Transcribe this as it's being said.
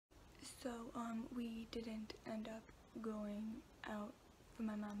So, we didn't end up going out for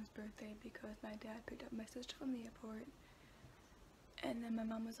my mom's birthday because my dad picked up my sister from the airport. And then my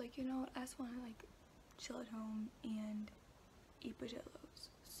mom was like, you know what, I just want to like chill at home and eat potatos.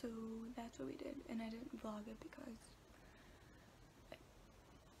 So that's what we did, and I didn't vlog it because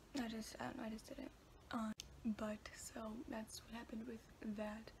I don't know, I just didn't. But so that's what happened with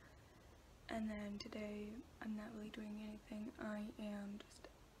that. And then today I'm not really doing anything. I am just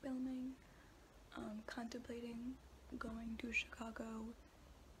filming, contemplating going to Chicago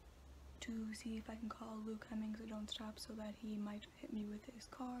to see if I can call Luke Hemmings or Don't Stop so that he might hit me with his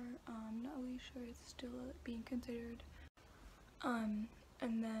car. I'm not really sure, it's still being considered. And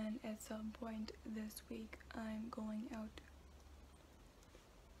then at some point this week I'm going out.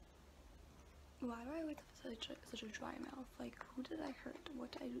 Why do I always have such a dry mouth? Like, who did I hurt?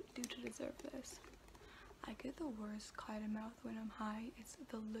 What did I do to deserve this? I get the worst kind of mouth when I'm high. It's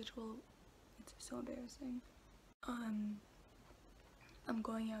so embarrassing. I'm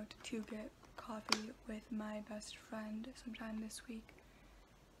going out to get coffee with my best friend sometime this week,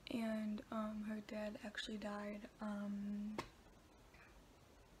 and her dad actually died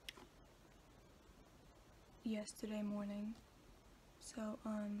yesterday morning. So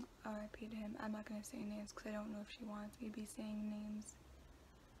RIP to him. I'm not gonna say names because I don't know if she wants me to be saying names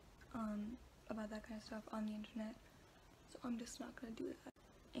about that kind of stuff on the internet, so I'm just not gonna do that.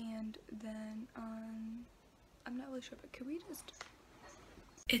 And then I'm not really sure, but can we just,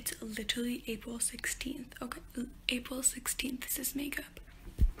 it's literally April 16th. Okay, April 16th. This is makeup.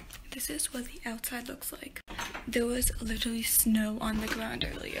 This is what the outside looks like. There was literally snow on the ground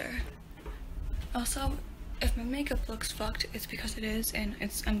earlier. Also, if my makeup looks fucked, it's because it is, and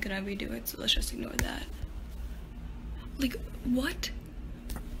I'm gonna redo it, so let's just ignore that. Like, what?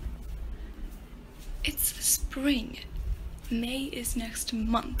 It's spring. May is next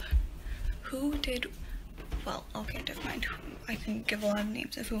month. Who did, well, okay, never mind. I can give a lot of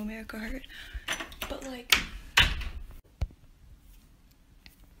names of who America hurt, but like,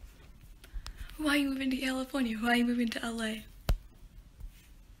 why are you moving to California? Why are you moving to LA?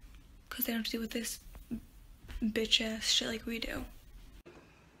 Because they don't have to deal with this bitch ass shit like we do.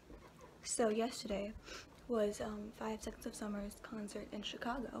 So yesterday was 5 Seconds of Summer's concert in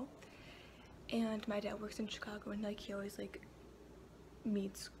Chicago, and my dad works in Chicago, and like he always like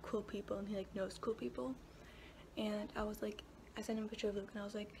meets cool people, and he like knows cool people. And I was like, I sent him a picture of Luke, and I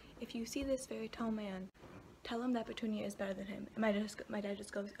was like, if you see this very tall man, tell him that Petunia is better than him. And my dad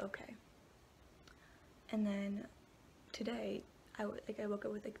just goes, okay. And then today I woke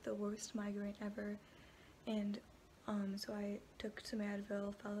up with like the worst migraine ever, and so I took some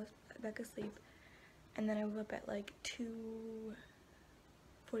Advil, fell back asleep, and then I woke up at like 2:45,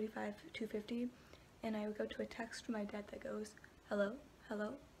 2:50, and I woke up to a text from my dad that goes, hello,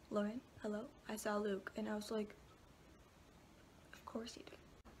 hello, Lauren, hello, I saw Luke. And I was like, of course he did.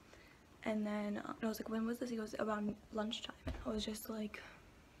 And then I was like, when was this? He goes, around lunchtime. I was just like,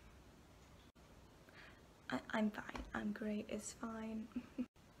 I'm fine, I'm great, it's fine.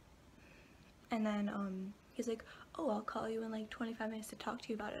 And then he's like, oh, I'll call you in like 25 minutes to talk to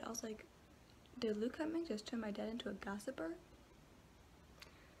you about it. I was like, did Luke Hemmings just turn my dad into a gossiper?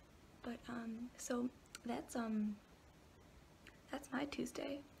 But so that's my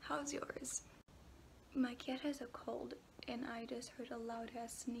Tuesday. How's yours? My cat has a cold, and I just heard a loud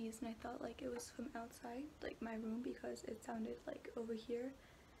ass sneeze, and I thought like it was from outside, like my room, because it sounded like over here,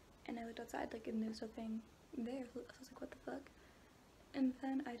 and I looked outside like, and there's nothing there. So I was like, what the fuck? And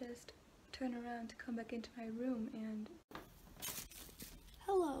then I just turn around to come back into my room, and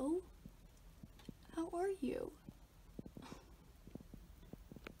hello, how are you?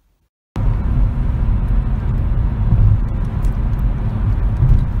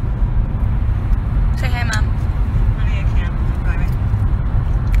 Say hey, Mom. Honey, I can't. I'm driving.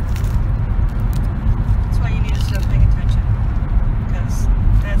 That's why you need to start paying attention, because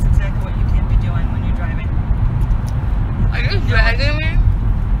that's exactly what you can't be doing when you're driving. Are you dragging me?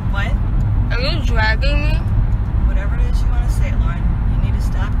 What? Are you dragging me? Whatever it is you want to say, Lauren. You need to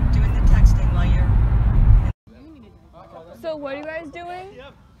stop doing the texting while you're... So what are you guys doing?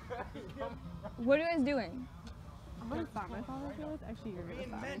 What are you guys doing? I'm gonna stop my father for this. Actually, you're gonna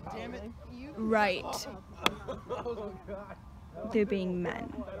stop me, probably. Right. They're being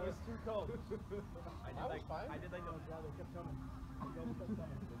men. I did like those guys that kept coming.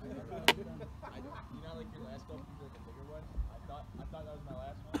 You know, like your last go, you like a bigger one. I thought that was my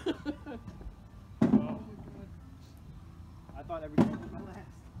last one. I thought every game was my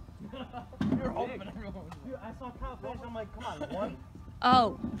last. You're hoping everyone was. Dude, I saw Kyle finish. I'm like, come on, one.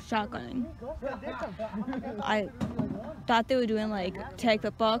 Oh, shotgunning. I thought they were doing like tag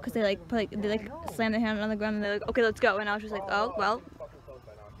football because they slam their hand on the ground and they're like, okay, let's go. And I was just like, oh, well,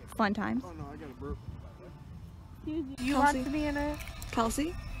 fun times. You want to be in it?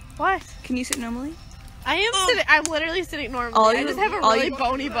 Kelsey, What? can you sit normally? I am sitting. I'm literally sitting normally. I just have a really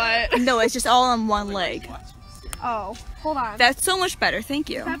bony butt. No, it's just all on one leg. Oh, hold on. That's so much better. Thank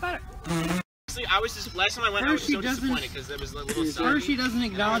you. Is that better? Honestly, I was just last time I went, I was so disappointed because there was a little soggy. First, she doesn't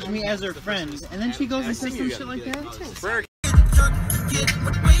acknowledge me as her friend, and then she goes and says some shit like that. Burke.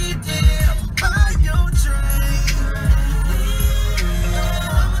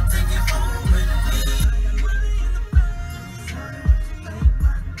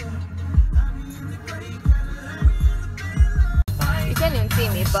 You can't even see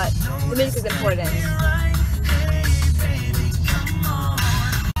me, but the music is important.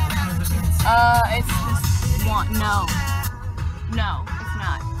 It's this one. No, it's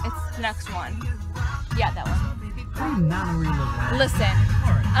not. It's the next one. Yeah, that one. I'm not really Listen,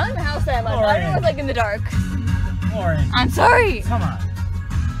 I live in the house that I live. I don't live like in the dark. Lauren, I'm sorry. come on.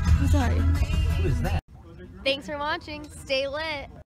 I'm sorry. Who is that? Thanks for watching. Stay lit.